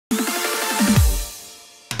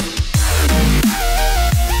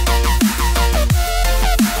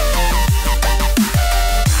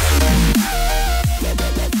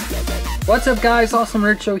What's up guys,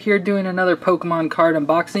 FallenRedZeo here doing another Pokemon card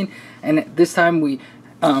unboxing, and this time we,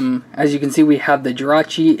 as you can see, we have the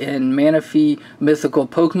Jirachi and Manaphy Mythical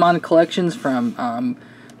Pokemon Collections from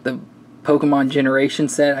the Pokemon Generation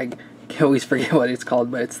set. I always forget what it's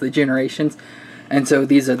called, but it's the Generations. And so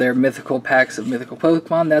these are their mythical packs of mythical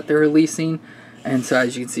Pokemon that they're releasing. And so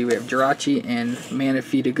as you can see, we have Jirachi and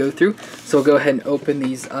Manaphy to go through. So we'll go ahead and open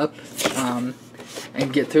these up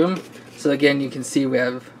and get through them. So again, you can see we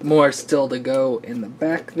have more still to go in the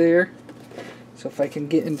back there. So if I can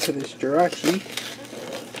get into this Jirachi.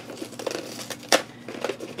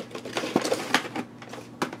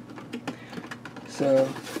 So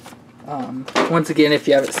once again, if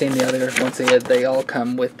you haven't seen the other, once again, they all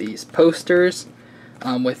come with these posters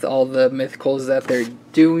with all the mythicals that they're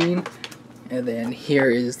doing. And then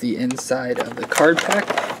here is the inside of the card pack.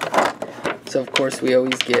 So of course we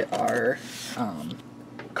always get our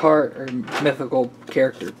card or mythical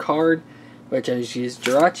character card, which I just use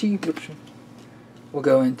Jirachi, which we'll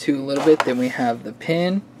go into a little bit. Then we have the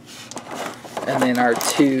pin, and then our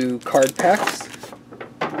two card packs.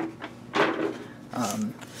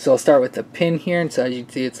 So I'll start with the pin here, and so as you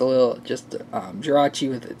can see, it's a little just Jirachi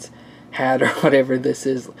with its hat or whatever this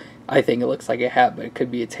is. I think it looks like a hat, but it could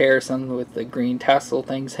be its hair or something with the green tassel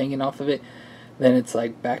things hanging off of it. Then it's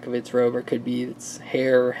like back of its robe, or it could be its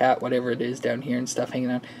hair or hat, whatever it is down here and stuff hanging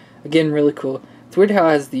on. Again, really cool. It's weird how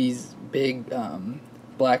it has these big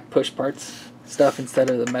black push parts stuff instead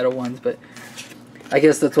of the metal ones, but I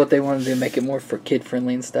guess that's what they wanted to make it more for kid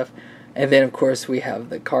friendly and stuff. And then of course we have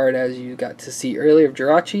the card, as you got to see earlier, of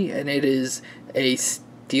Jirachi, and it is a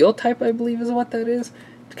steel type, I believe is what that is.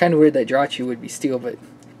 It's kind of weird that Jirachi would be steel, but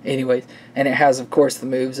anyways. And it has of course the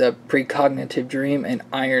moves of Precognitive Dream and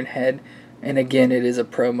Iron Head. And again, it is a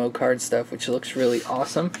promo card stuff, which looks really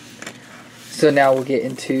awesome. So now we'll get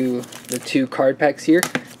into the two card packs here.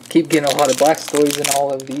 Keep getting a lot of Blastoise in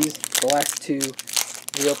all of these. The last two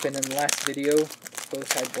we opened in the last video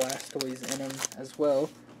both had Blastoise in them as well.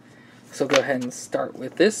 So go ahead and start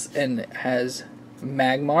with this. And it has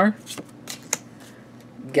Magmar,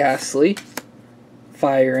 Ghastly,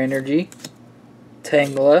 Fire Energy,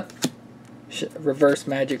 Tangela, Reverse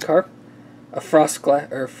Magikarp, a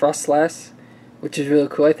Frostlass, which is really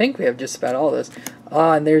cool. I think we have just about all this.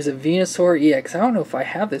 And there's a Venusaur EX. I don't know if I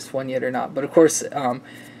have this one yet or not, but of course, if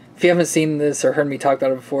you haven't seen this or heard me talk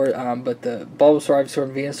about it before, but the Bulbasaur, Ivysaur,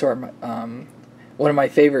 and Venusaur are one of my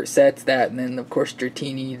favorite sets. That, and then of course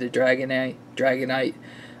Dratini, the Dragonite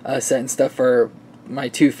set and stuff are my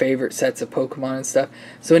two favorite sets of Pokemon and stuff.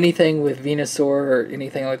 So anything with Venusaur or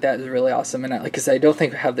anything like that is really awesome. And like I said, I don't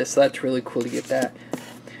think I have this, so that's really cool to get that.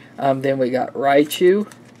 Then we got Raichu,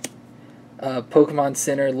 Pokemon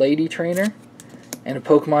Center Lady Trainer, and a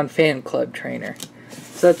Pokemon Fan Club Trainer.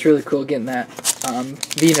 So that's really cool getting that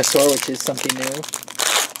Venusaur, which is something new.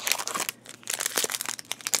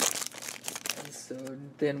 And so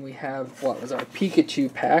then we have what was our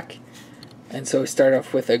Pikachu pack. And so we start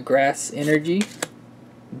off with a Grass Energy,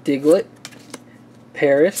 Diglett,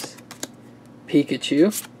 Paris,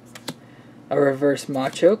 Pikachu, a Reverse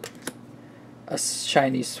Machoke, a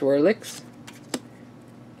shiny Swirlix,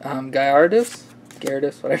 Gyarados,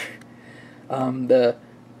 whatever, the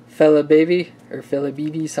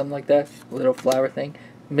Fellababy, something like that, little flower thing,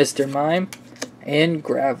 Mr. Mime, and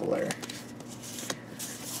Graveler.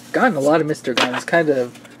 Gotten a lot of Mr. Mime. It's kind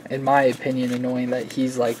of, in my opinion, annoying that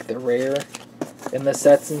he's like the rare in the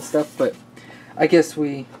sets and stuff, but I guess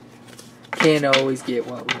we can't always get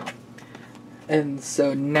what we want. And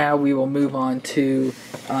so now we will move on to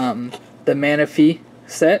the Manaphy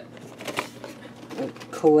set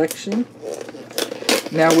collection.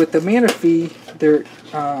 Now with the Manaphy, there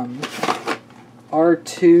are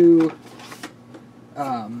two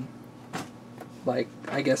like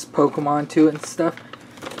I guess Pokemon to it and stuff.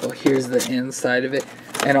 Well, here's the inside of it,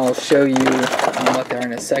 and I'll show you what they are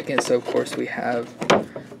in a second. So of course we have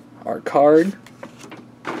our card,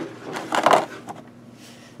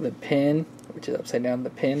 the pin, which is upside down,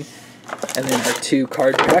 the pin, and then our two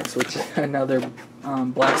card packs, which is another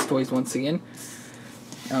Blastoise once again.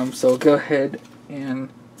 So we'll go ahead and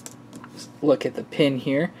look at the pin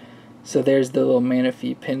here. So there's the little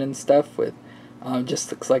Manaphy pin and stuff with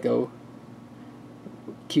just looks like a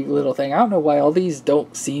cute little thing. I don't know why all these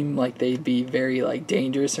don't seem like they'd be very like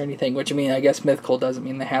dangerous or anything, which I mean I guess mythical doesn't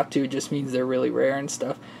mean they have to, it just means they're really rare and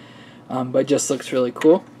stuff. But it just looks really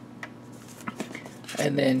cool.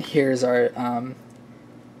 And then here's our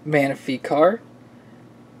Manaphy card,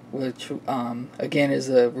 which again is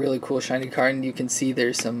a really cool shiny card, and you can see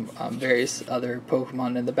there's some various other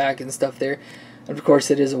Pokemon in the back and stuff there. And of course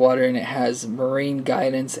it is water, and it has Marine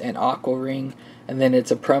Guidance and Aqua Ring, and then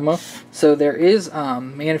it's a promo. So there is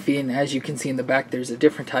Manaphy, and as you can see in the back there's a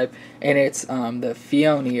different type, and it's the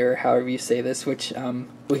Fione, or however you say this, which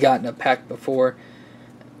we got in a pack before,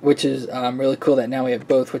 which is really cool that now we have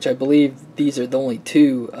both, which I believe these are the only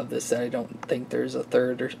two of this set. I don't think there's a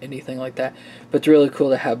third or anything like that, but it's really cool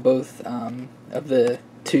to have both of the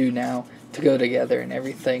two now to go together and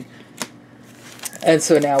everything. And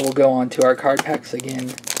so now we'll go on to our card packs again.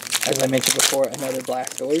 As I mentioned before, another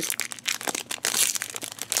Blastoise.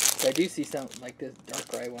 So I do see something like this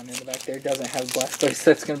Darkrai one in the back there. It doesn't have Blastoise.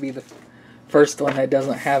 That's going to be the first one that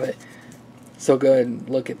doesn't have it. So go ahead and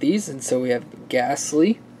look at these. And so we have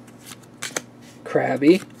Ghastly,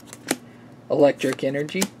 Krabby, Electric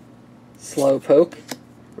Energy, Slowpoke,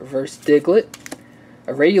 Reverse Diglett,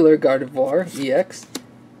 a regular Gardevoir EX,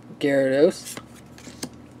 Gyarados,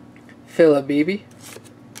 Philabibi,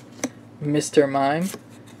 Mr. Mime,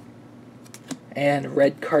 and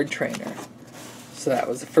Red Card Trainer. So that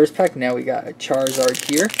was the first pack. Now we got a Charizard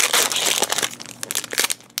here.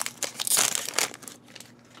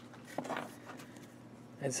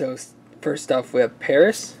 And so first off we have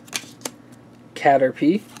Paris,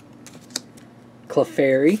 Caterpie,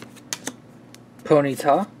 Clefairy,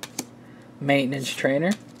 Ponyta, Maintenance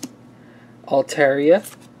Trainer,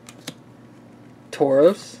 Altaria,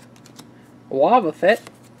 Tauros, Wobbuffet,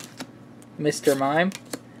 Mr. Mime,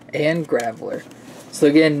 and Graveler. So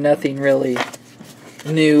again, nothing really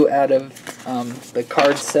new out of the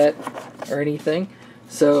card set or anything.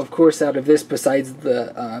 So of course out of this, besides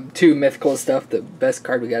the two mythical stuff, the best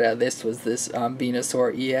card we got out of this was this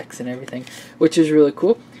Venusaur EX and everything, which is really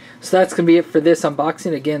cool. So that's going to be it for this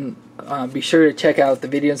unboxing. Again, be sure to check out the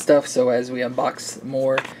video and stuff, so as we unbox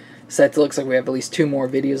more sets, it looks like we have at least 2 more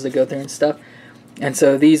videos to go through and stuff. And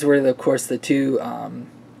so these were, of course, the 2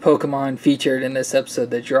 Pokemon featured in this episode,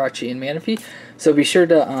 the Jirachi and Manaphy. So be sure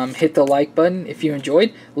to hit the like button if you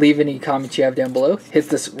enjoyed. Leave any comments you have down below. Hit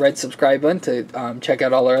this red subscribe button to check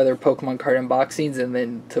out all our other Pokemon card unboxings, and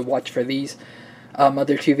then to watch for these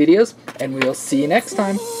other 2 videos. And we'll see you next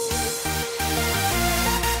time.